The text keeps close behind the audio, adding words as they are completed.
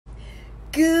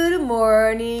Good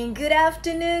morning, good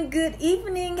afternoon, good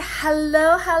evening.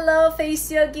 Hello, Face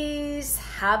Yogis.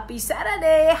 Happy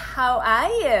Saturday. How are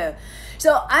you?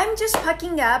 So I'm just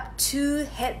packing up to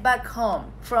head back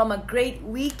home from a great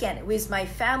weekend with my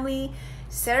family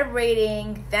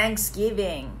celebrating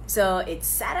Thanksgiving. So it's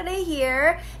Saturday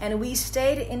here and we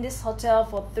stayed in this hotel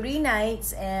for 3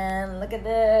 nights, and look at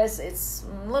this, it's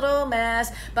a little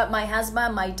mess, but my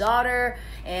husband, my daughter,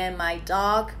 and my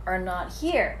dog are not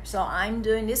here, so I'm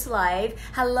doing this live.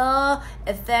 Hello,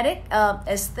 aesthetic.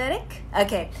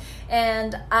 Okay,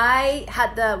 and I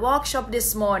had the workshop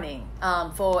this morning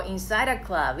for Insider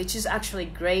Club, which is actually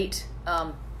great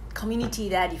community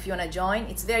that if you want to join,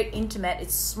 it's very intimate,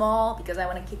 it's small because I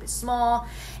want to keep it small,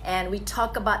 and we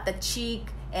talk about the cheek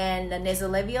and the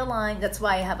nasolabial line. That's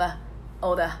why I have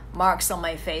all the marks on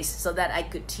my face so that I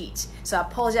could teach, so I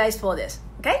apologize for this.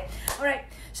 Okay, all right,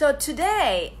 so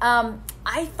today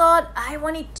I thought I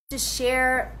wanted to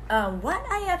share what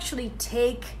I actually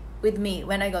take with me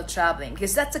when I go traveling,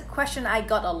 because that's a question I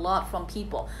got a lot from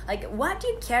people. Like, what do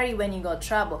you carry when you go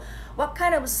travel? What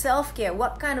kind of self-care,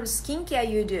 what kind of skincare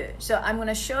you do? So I'm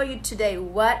gonna show you today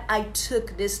what I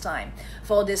took this time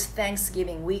for this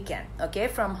Thanksgiving weekend, okay,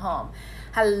 from home.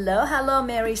 Hello,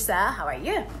 Marisa, how are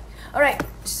you? All right,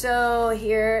 so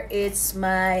here it's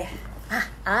my,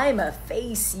 I'm a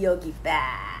Face Yogi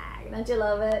bag. Don't you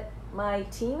love it? My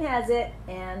team has it,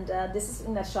 and this is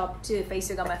in the shop too, Face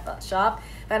Yoga Method shop.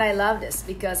 But I love this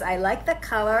because I like the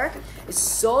color. It's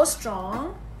so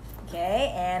strong,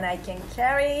 okay, and I can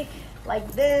carry like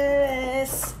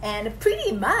this, and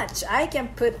pretty much I can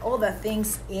put all the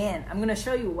things in. I'm gonna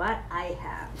show you what I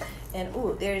have. And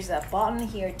ooh, there's a button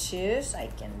here too, so I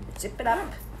can zip it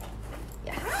up,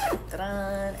 yeah,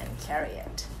 and carry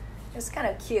it. It's kind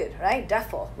of cute, right?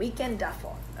 Duffel, weekend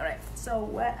duffel. All right, so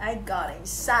what I got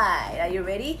inside, are you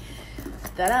ready?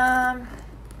 Ta-da!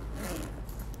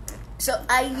 So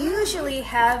I usually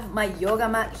have my yoga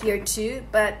mat here too,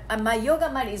 but my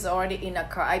yoga mat is already in a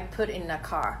car. I put in a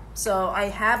car. So I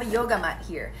have a yoga mat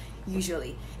here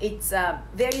usually. It's a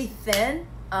very thin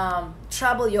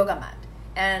travel yoga mat,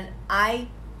 and I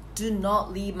do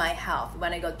not leave my house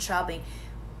when I go traveling.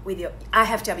 I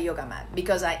have to have a yoga mat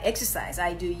because I exercise.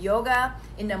 I do yoga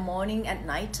in the morning, at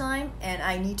nighttime, and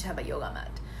I need to have a yoga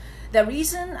mat. The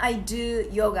reason I do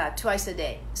yoga twice a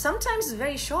day, sometimes it's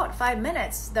very short, 5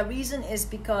 minutes. The reason is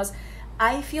because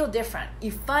I feel different.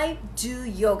 If I do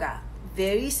yoga,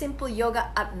 very simple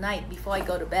yoga at night before I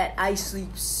go to bed, I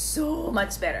sleep so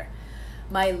much better.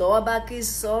 My lower back is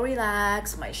so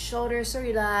relaxed, my shoulders are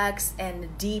relaxed,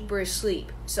 and deeper sleep.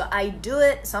 So I do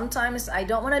it. Sometimes I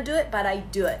don't want to do it, but I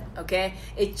do it, okay?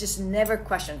 It's just never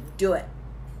question, do it.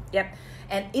 Yep.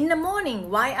 And in the morning,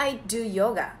 why I do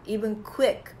yoga, even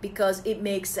quick, because it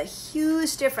makes a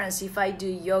huge difference if I do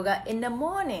yoga in the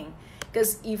morning.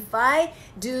 Because if I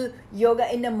do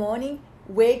yoga in the morning,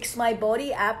 wakes my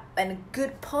body up and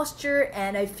good posture,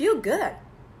 and I feel good,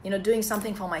 doing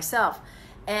something for myself.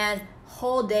 And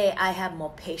whole day I have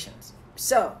more patience.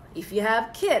 So if you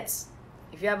have kids,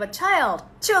 if you have a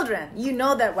children, you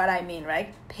know that what I mean,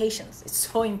 right? Patience is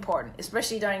so important,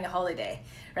 especially during a holiday,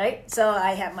 right? So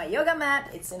I have my yoga mat.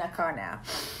 It's in a car now.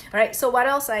 All right, so what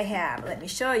else I have? Let me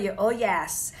show you. Oh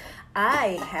yes,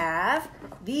 I have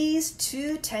these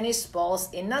 2 tennis balls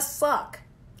in a sock.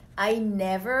 I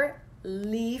never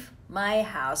leave my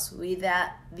house without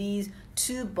these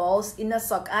 2 balls in a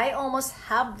sock. I almost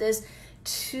have this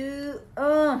 10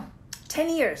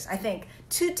 years, I think,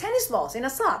 2 tennis balls in a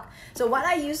sock. So what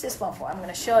I use this one for, I'm going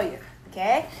to show you,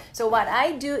 okay? So what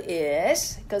I do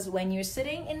is, because when you're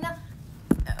sitting in the,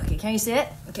 okay, can you see it?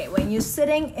 Okay, when you're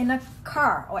sitting in a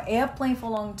car or airplane for a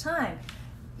long time,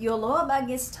 your lower back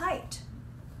gets tight.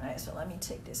 All right, so let me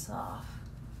take this off.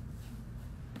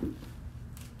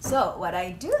 So what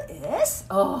I do is,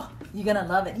 oh, you're going to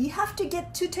love it. You have to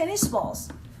get 2 tennis balls,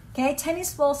 okay?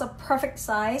 Tennis balls are perfect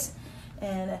size,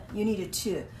 and you need it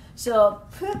too. So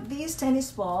put these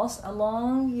tennis balls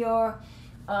along your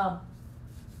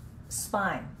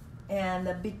spine,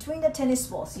 and between the tennis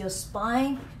balls, your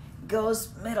spine goes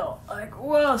middle. Like,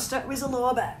 whoa, start with the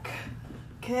lower back,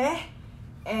 okay?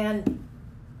 And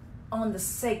on the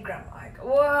sacrum, like,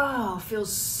 wow,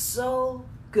 feels so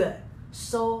good,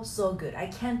 so good. I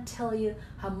can't tell you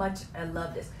how much I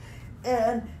love this.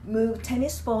 And move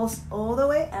tennis balls all the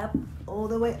way up, all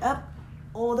the way up,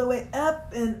 all the way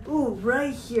up, and ooh,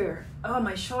 right here. Oh,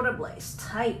 my shoulder blades,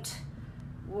 tight.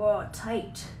 Whoa,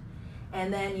 tight.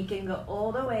 And then you can go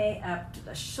all the way up to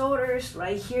the shoulders.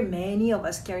 Right here, many of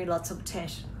us carry lots of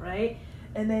tension, right?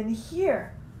 And then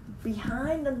here,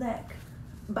 behind the neck,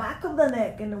 back of the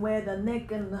neck and where the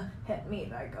neck and the head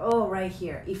meet, like, oh, right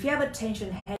here. If you have a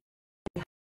tension head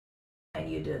and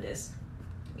you do this,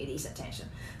 it is a tension.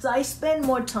 So I spend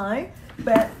more time,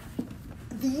 but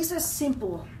these are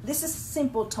simple. This is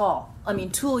simple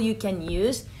tool you can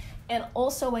use. And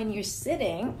also when you're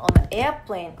sitting on an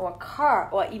airplane or car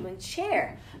or even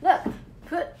chair, look,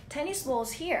 put tennis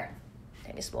balls here.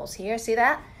 Tennis balls here, see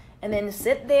that? And then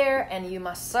sit there and you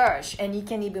massage. And you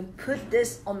can even put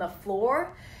this on the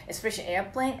floor, especially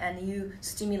airplane, and you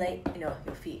stimulate, your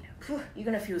feet. You're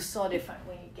gonna feel so different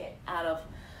when you get out of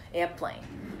airplane.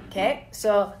 Okay,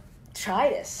 so try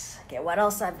this. Okay, what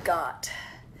else I've got?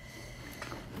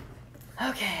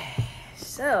 Okay,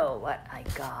 so what I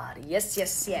got?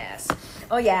 Yes.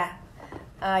 Oh yeah,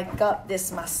 I got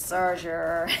this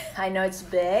massager. I know it's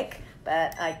big,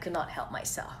 but I could not help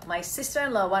myself.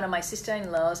 One of my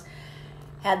sister-in-laws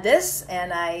had this,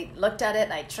 and I looked at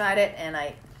it, I tried it, and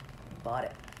I bought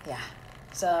it. Yeah,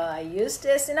 so I used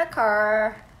this in a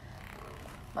car.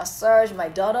 Massage, my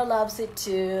daughter loves it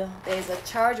too. There's a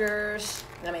chargers,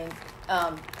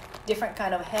 different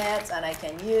kind of heads, and I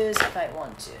can use if I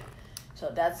want to.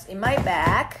 So that's in my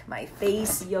bag, my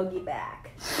Face Yogi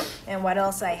bag. And what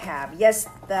else I have? Yes,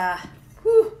 the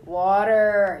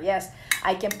water. Yes,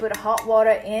 I can put hot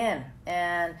water in.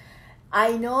 And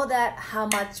I know that how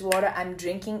much water I'm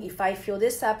drinking. If I fill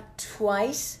this up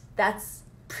twice, that's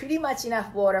pretty much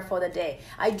enough water for the day.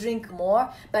 I drink more,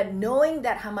 but knowing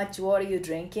that how much water you're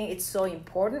drinking, it's so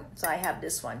important. So I have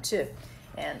this one too.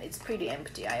 And it's pretty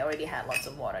empty. I already had lots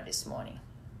of water this morning.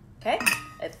 Okay,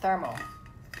 a thermal.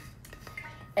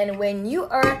 And when you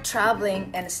are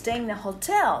traveling and staying in a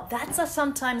hotel, that's a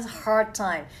sometimes hard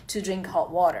time to drink hot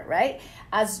water, right?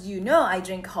 As you know, I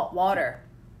drink hot water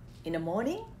in the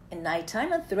morning, and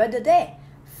nighttime, and throughout the day.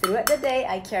 Throughout the day,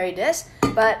 I carry this.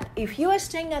 But if you are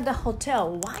staying at the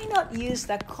hotel, why not use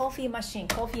the coffee machine,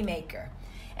 coffee maker?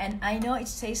 And I know it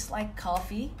tastes like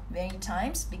coffee many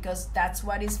times because that's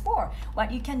what it's for.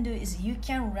 What you can do is you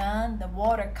can run the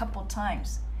water a couple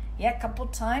times. Yeah, a couple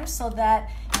times so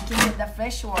that you can get the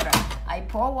fresh water. I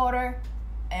pour water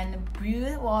and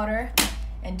brew water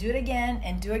and do it again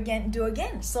and do again and do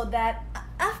again. So that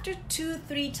after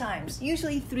 2-3 times,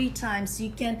 usually 3 times, you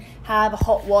can have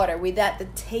hot water without the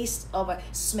taste of a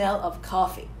smell of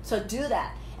coffee. So do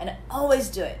that and always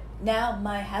do it. Now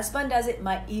my husband does it.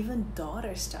 My even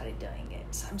daughter started doing it.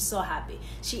 So I'm so happy.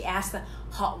 She asked for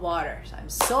hot water. So I'm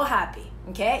so happy.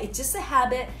 Okay, it's just a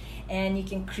habit. And you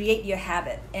can create your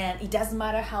habit. And it doesn't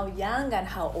matter how young and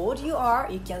how old you are,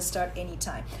 you can start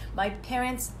anytime. My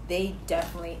parents, they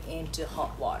definitely into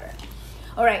hot water.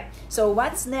 All right, so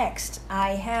what's next?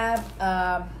 I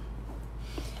have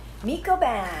Miko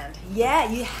Band. Yeah,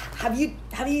 have you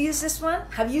used this one?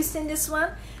 Have you seen this one?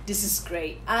 This is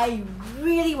great. I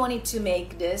really wanted to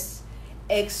make this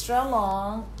extra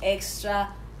long,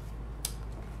 extra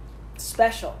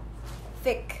special,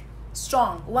 thick,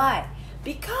 strong. Why?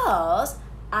 Because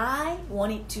I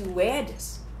wanted to wear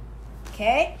this,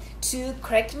 okay, to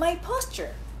correct my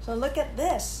posture. So look at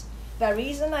this. The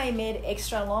reason I made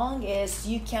extra long is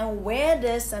you can wear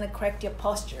this and correct your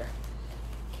posture.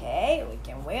 Okay, we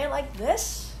can wear like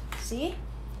this, see?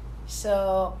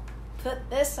 So put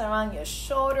this around your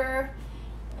shoulder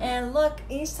and look,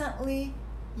 instantly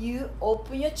you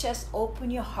open your chest, open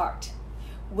your heart.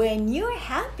 When you're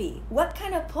happy, what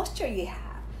kind of posture you have?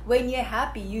 When you're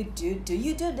happy, you do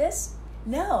you do this?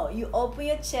 No, you open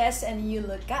your chest and you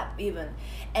look up even.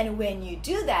 And when you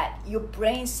do that, your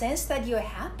brain senses that you're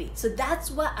happy. So that's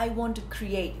what I want to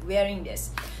create wearing this.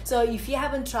 So if you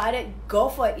haven't tried it, go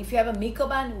for it. If you have a Miko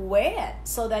Band, wear it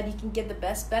so that you can get the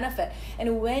best benefit.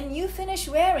 And when you finish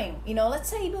wearing, let's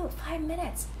say even 5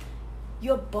 minutes,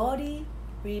 your body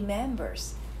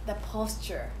remembers the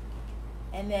posture.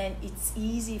 And then it's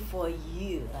easy for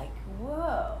you, like,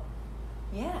 whoa.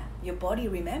 Yeah, your body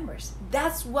remembers.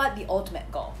 That's what the ultimate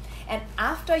goal. And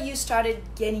after you started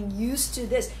getting used to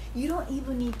this, you don't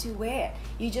even need to wear it.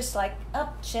 You just like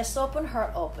up, chest open,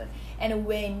 heart open. And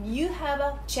when you have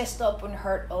a chest open,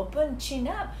 heart open, chin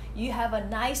up, you have a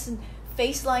nice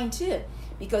face line too,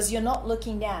 because you're not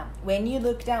looking down. When you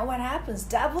look down, what happens?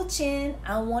 Double chin,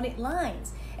 unwanted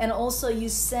lines. And also you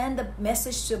send the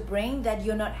message to the brain that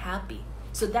you're not happy.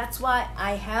 So that's why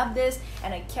I have this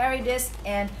and I carry this,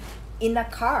 and in the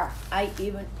car, I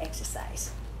even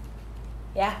exercise.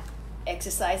 Yeah,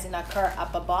 exercise in the car,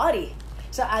 upper body.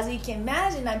 So as you can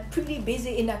imagine, I'm pretty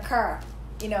busy in the car.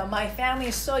 My family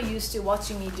is so used to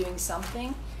watching me doing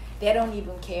something. They don't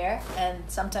even care. And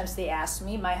sometimes they ask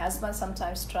me. My husband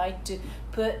sometimes tried to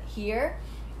put here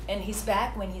in his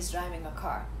bag when he's driving a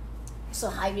car. So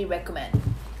highly recommend.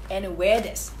 and wear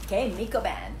this. Okay, Miko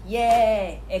band.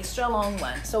 Yay, extra long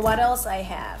one. So what else I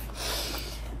have?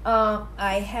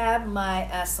 I have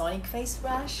my Sonic face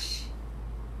brush.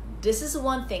 This is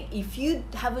one thing. If you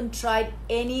haven't tried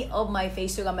any of my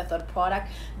Face Yoga Method product,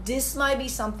 this might be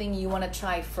something you want to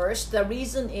try first. The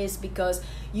reason is because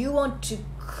you want to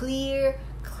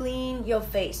clean your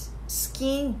face,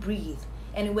 skin breathe.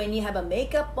 And when you have a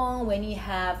makeup on, when you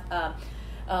have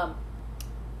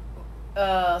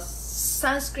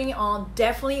sunscreen on,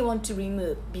 definitely want to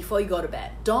remove before you go to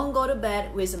bed. Don't go to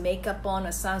bed with makeup on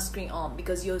or sunscreen on,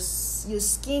 because your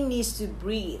skin needs to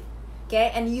breathe. Okay,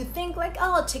 and you think like,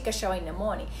 oh, I'll take a shower in the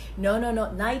morning. No.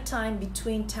 Nighttime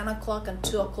between 10 o'clock and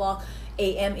 2 o'clock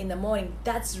a.m. in the morning,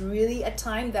 that's really a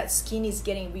time that skin is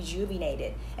getting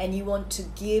rejuvenated, and you want to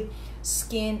give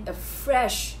skin a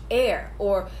fresh air,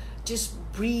 or just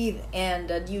breathe, and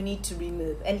you need to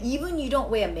remove. And even you don't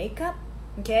wear makeup,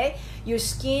 okay, your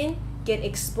skin get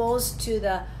exposed to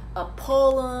the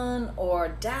pollen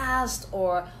or dust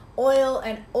or oil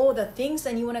and all the things,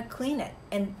 and you want to clean it.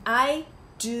 And I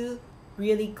do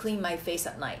really clean my face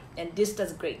at night, and this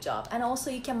does a great job. And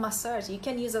also you can massage. You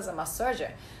can use as a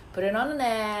massager. Put it on the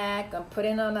neck and put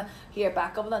it on the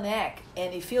back of the neck,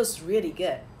 and it feels really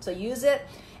good. So use it.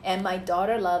 And my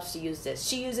daughter loves to use this.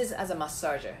 She uses it as a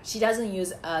massager. She doesn't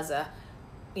use it as a,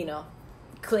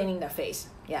 cleaning the face.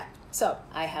 Yeah. So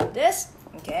I have this.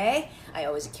 Okay. I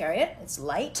always carry it. It's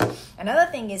light.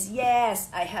 Another thing is, yes,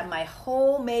 I have my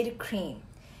homemade cream.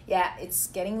 Yeah, it's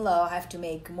getting low. I have to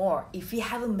make more. If you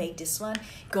haven't made this one,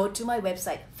 go to my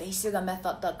website,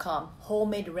 faceyogamethod.com,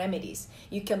 homemade remedies.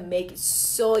 You can make it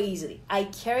so easily. I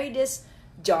carry this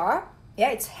jar. Yeah,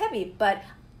 it's heavy, but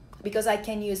because I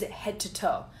can use it head to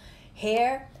toe.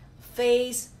 Hair,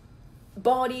 face,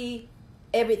 body,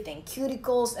 everything,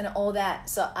 cuticles and all that.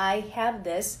 So I have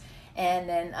this, and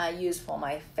then I use for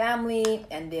my family,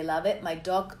 and they love it. My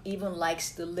dog even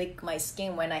likes to lick my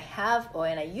skin when I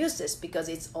use this, because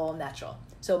it's all natural.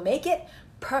 So make it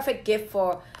perfect gift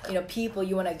for people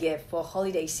you want to give for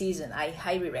holiday season. I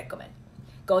highly recommend.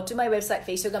 Go to my website,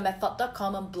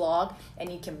 faceyogamethod.com, and blog,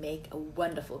 and you can make a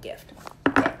wonderful gift.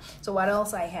 Okay. So what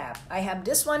else I have? I have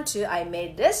this one too. I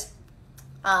made this.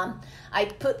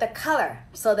 I put the color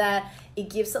so that it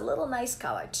gives a little nice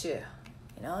color too.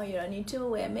 You don't need to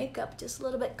wear makeup, just a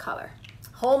little bit color.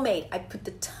 Homemade. I put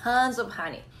the tons of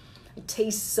honey. It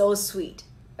tastes so sweet,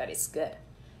 but it's good.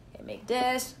 I make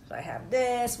this. So I have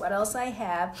this. What else I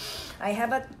have? I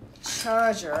have a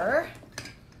charger.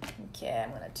 Okay,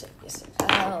 I'm gonna take this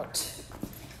out.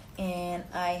 And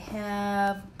I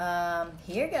have,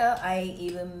 here you go. I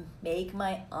even make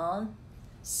my own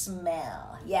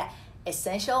smell. Yeah,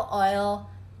 essential oil,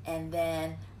 and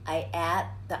then I add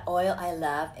the oil I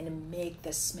love and make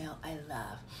the smell I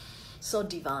love. So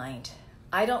divine.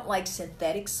 I don't like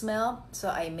synthetic smell, so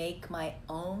I make my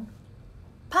own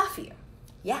perfume.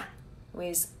 Yeah,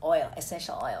 with oil,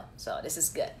 essential oil. So this is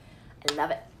good. I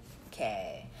love it.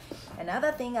 Okay.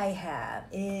 Another thing I have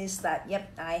is that,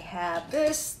 I have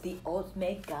this, the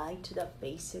Ultimate Guide to the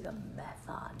Face Yoga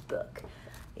Method book.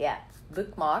 Yeah,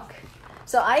 bookmark.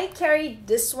 So I carried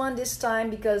this one this time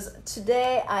because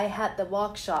today I had the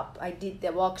workshop. I did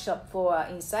the workshop for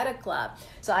Insider Club.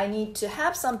 So I need to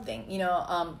have something,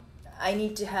 I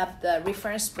need to have the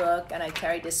reference book, and I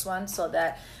carry this one so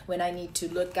that when I need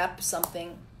to look up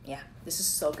something, this is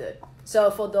so good. So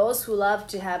for those who love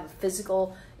to have a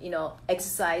physical,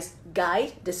 exercise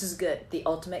guide, this is good. The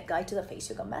Ultimate Guide to the Face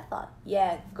Yoga Method.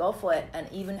 Yeah, go for it.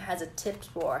 And even has a tips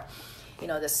for, the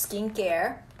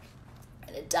skincare,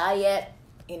 and the diet,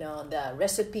 the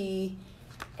recipe,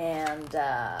 and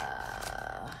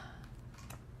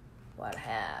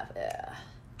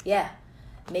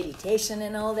meditation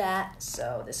and all that.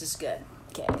 So this is good.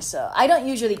 Okay, so I don't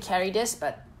usually carry this,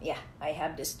 but I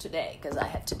have this today because I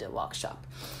had to do a workshop.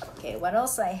 Okay, what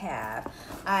else I have?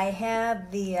 I have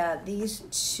these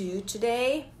two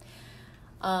today.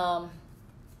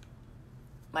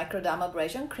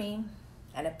 Microdermabrasion cream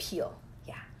and a peel.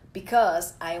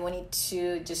 Because I wanted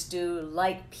to just do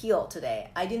light peel today.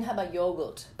 I didn't have a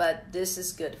yogurt, but this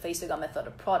is good. Face Yoga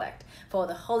Method product. For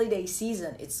the holiday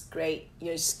season, it's great.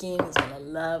 Your skin is gonna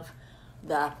love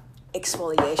the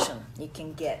exfoliation you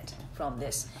can get from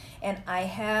this. And I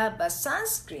have a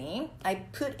sunscreen I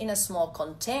put in a small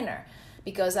container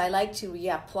because I like to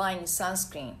reapply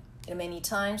sunscreen many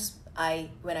times.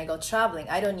 When I go traveling,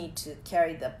 I don't need to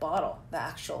carry the bottle, the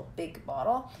actual big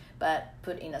bottle, but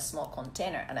put in a small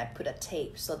container, and I put a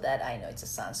tape so that I know it's a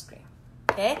sunscreen.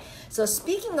 Okay, so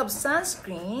speaking of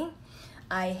sunscreen,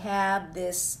 I have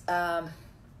this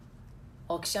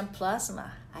Oxygen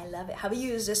Plasma. I love it. Have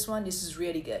you used this one? This is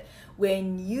really good.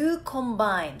 When you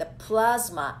combine the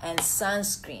plasma and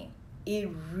sunscreen, it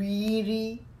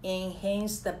really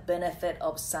enhances the benefit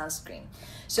of sunscreen.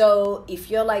 So if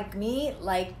you're like me,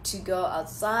 like to go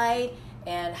outside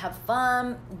and have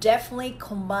fun, definitely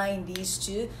combine these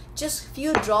two. Just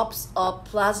few drops of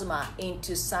plasma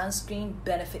into sunscreen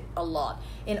benefit a lot.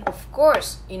 And of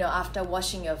course, after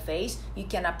washing your face, you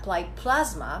can apply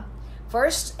plasma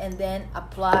first and then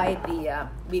apply the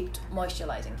whipped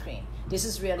moisturizing cream. This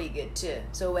is really good too.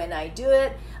 So when I do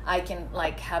it, I can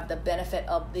have the benefit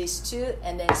of these two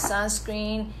and then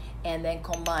sunscreen and then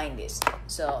combine this.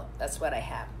 So that's what I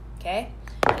have, okay?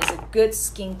 It's a good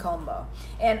skin combo.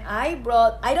 And I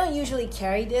don't usually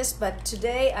carry this, but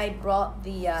today I brought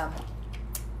the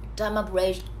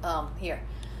Dermabrand here,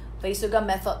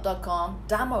 faceyogamethod.com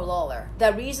Derma Roller.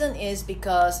 The reason is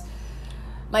because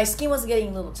my skin was getting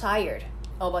a little tired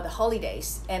over the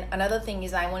holidays, and another thing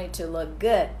is I wanted to look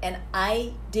good, and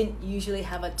I didn't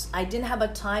have a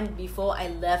time before I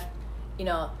left,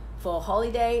 for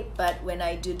holiday. But when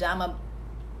I do Derma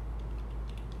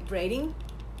braiding,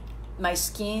 my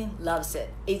skin loves it.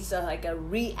 It's like a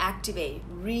reawaken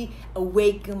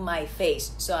my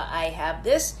face. So I have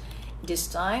this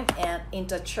time and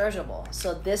interchangeable.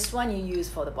 So this one you use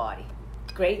for the body,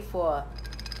 great for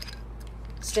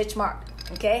stretch mark,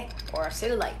 okay, or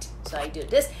cellulite. So I do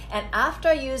this, and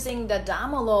after using the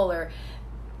Derma Roller,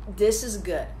 this is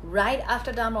good. Right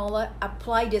after Derma Roller,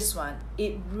 apply this one.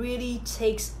 It really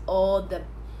takes all the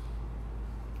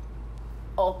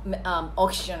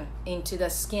oxygen into the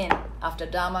skin after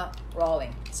Derma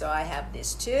rolling. So I have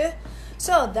this too.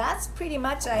 So that's pretty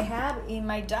much I have in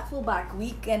my duffel bag,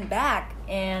 weekend bag,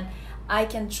 and I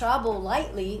can travel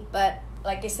lightly. But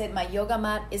like I said, my yoga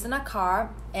mat is in a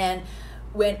car, and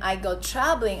when I go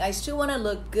traveling, I still want to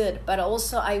look good, but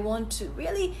also I want to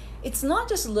really, it's not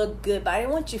just look good, but I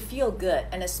want to feel good,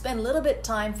 and I spend a little bit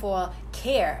time for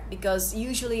care, because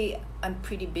usually I'm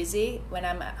pretty busy when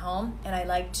I'm at home, and I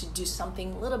like to do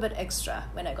something a little bit extra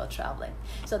when I go traveling.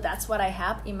 So that's what I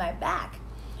have in my bag.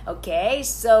 Okay,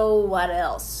 so what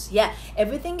else? Yeah,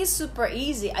 everything is super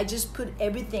easy. I just put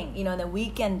everything, in the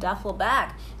weekend duffel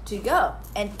bag to go.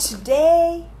 And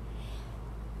today,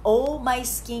 all my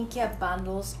skincare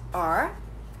bundles are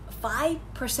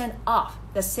 5% off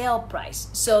the sale price.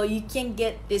 So you can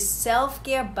get this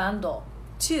self-care bundle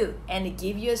too, and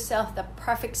give yourself the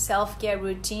perfect self-care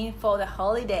routine for the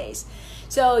holidays.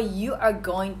 So you are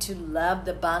going to love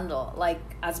the bundle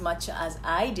as much as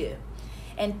I do.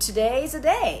 And today is the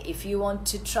day if you want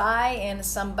to try in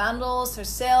some bundles or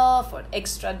sale for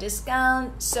extra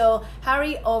discount. So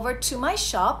hurry over to my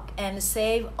shop and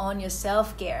save on your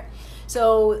self-care.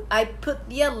 So I put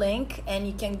the link, and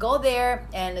you can go there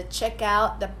and check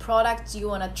out the products you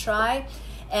want to try.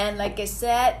 And like I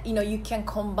said, you can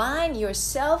combine your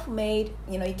self-made,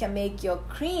 you can make your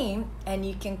cream, and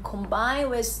you can combine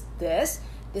with this.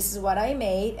 This is what I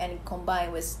made, and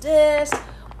combine with this,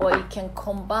 or you can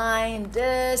combine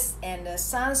this and the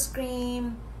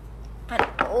sunscreen and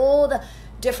all the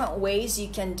different ways you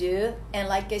can do. And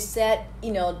like I said,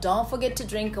 don't forget to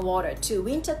drink water too.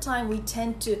 Wintertime, we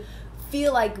tend to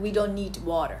feel like we don't need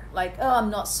water, I'm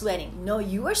not sweating. No,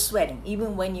 you are sweating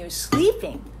even when you're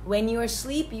sleeping. When you're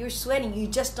asleep, you're sweating. You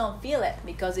just don't feel it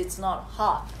because it's not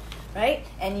hot, right?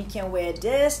 And you can wear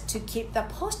this to keep the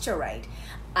posture right.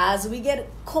 As we get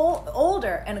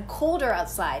older and colder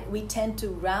outside, we tend to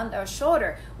round our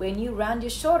shoulder. When you round your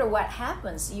shoulder, what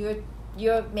happens?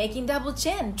 You're making double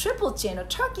chin, triple chin, or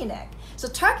turkey neck. So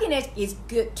turkey neck is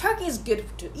good. Turkey is good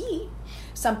to eat.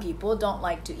 Some people don't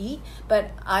like to eat,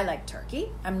 but I like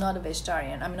turkey. I'm not a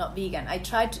vegetarian. I'm not vegan. I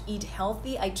try to eat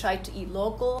healthy. I try to eat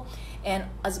local and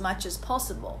as much as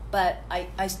possible. But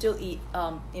I still eat,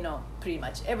 pretty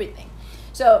much everything.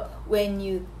 So when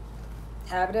you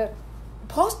have the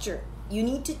posture, you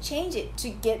need to change it to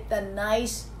get the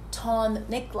nice toned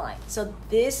neckline. So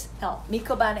this helps.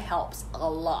 Microban helps a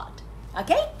lot.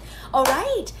 Okay? All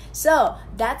right. So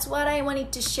that's what I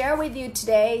wanted to share with you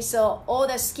today. So all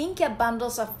the skincare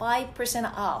bundles are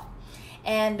 5% off.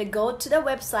 And go to the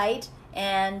website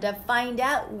and find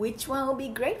out which one will be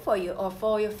great for you, or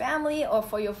for your family, or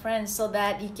for your friends, so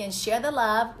that you can share the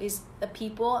love with the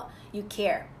people you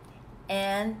care.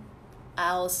 And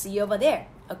I'll see you over there.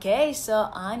 Okay, so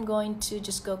I'm going to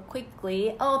just go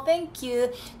quickly. Oh, thank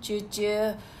you,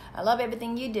 Juju. I love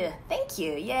everything you do. Thank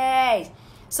you. Yay.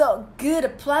 So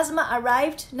good, plasma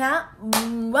arrived now.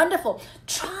 Wonderful.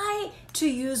 Try to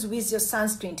use with your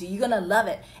sunscreen too. You're gonna love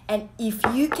it. And if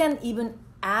you can even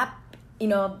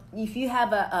if you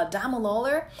have a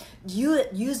Dermalola, you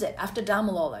use it after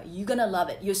Dermalola. You're gonna love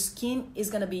it. Your skin is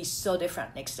gonna be so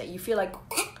different next day. You feel like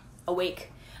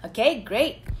awake. Okay,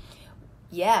 great.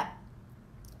 Yeah.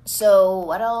 So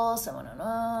what else?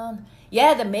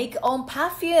 Yeah, the make own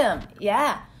perfume.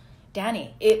 Yeah,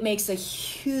 Danny, it makes a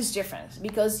huge difference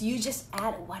because you just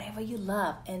add whatever you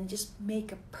love and just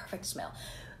make a perfect smell.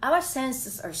 Our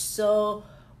senses are so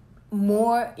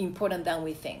more important than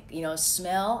we think.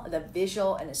 Smell, the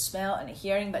visual and the smell and the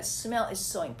hearing, but smell is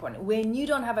so important. When you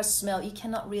don't have a smell, you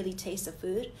cannot really taste the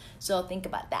food. So think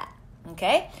about that.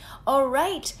 Okay. All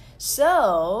right.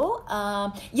 So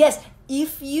yes,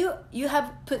 if you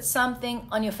have put something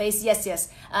on your face, yes.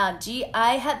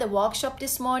 I had the workshop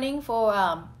this morning for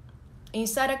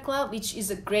Insider Club, which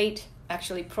is a great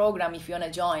actually program if you want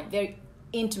to join. Very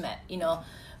intimate,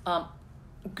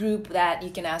 group that you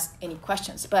can ask any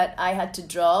questions. But I had to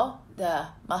draw the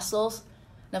muscles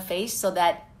in the face so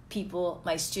that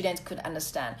my students could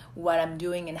understand what I'm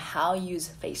doing and how I use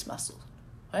face muscles,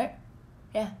 right?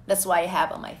 Yeah, that's why I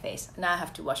have on my face. Now I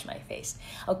have to wash my face.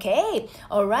 Okay,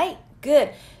 all right, good.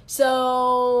 So,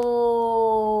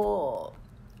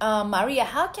 Maria,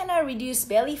 how can I reduce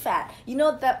belly fat?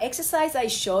 The exercise I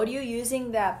showed you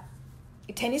using the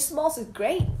tennis balls is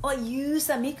great. Or use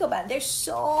a Miko band. There's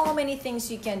so many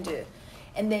things you can do.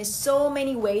 And there's so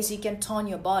many ways you can tone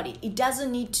your body. It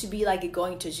doesn't need to be like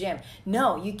going to gym.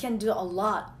 No, you can do a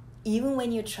lot even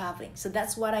when you're traveling. So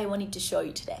that's what I wanted to show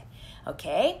you today.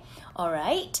 Okay, all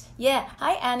right. Yeah,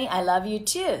 hi Annie, I love you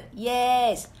too.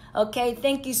 Yes. Okay,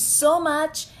 thank you so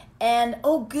much. And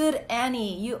good,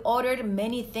 Annie, you ordered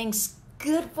many things.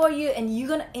 Good for you, and you're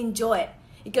gonna enjoy it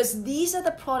because these are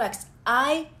the products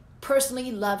I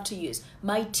personally love to use.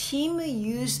 My team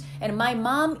use, and my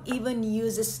mom even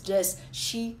uses this.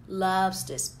 She loves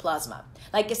this plasma.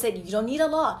 Like I said, you don't need a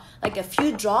lot, like a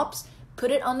few drops. Put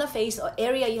it on the face or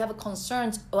area you have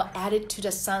concerns, or add it to the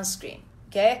sunscreen.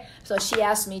 Okay, so she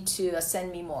asked me to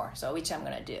send me more, so which I'm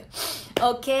gonna do.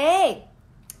 Okay,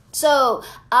 so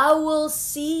I will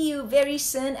see you very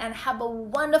soon and have a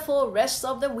wonderful rest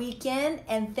of the weekend.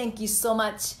 And thank you so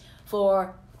much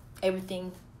for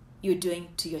everything you're doing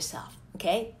to yourself.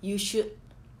 Okay, you should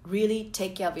really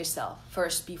take care of yourself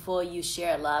first before you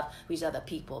share love with other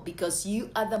people, because you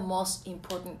are the most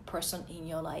important person in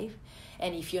your life.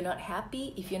 And if you're not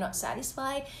happy, if you're not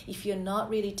satisfied, if you're not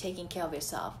really taking care of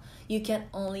yourself, you can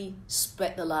only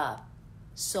spread the love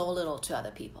so little to other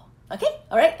people. Okay?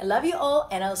 All right. I love you all,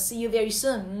 and I'll see you very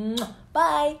soon.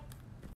 Bye.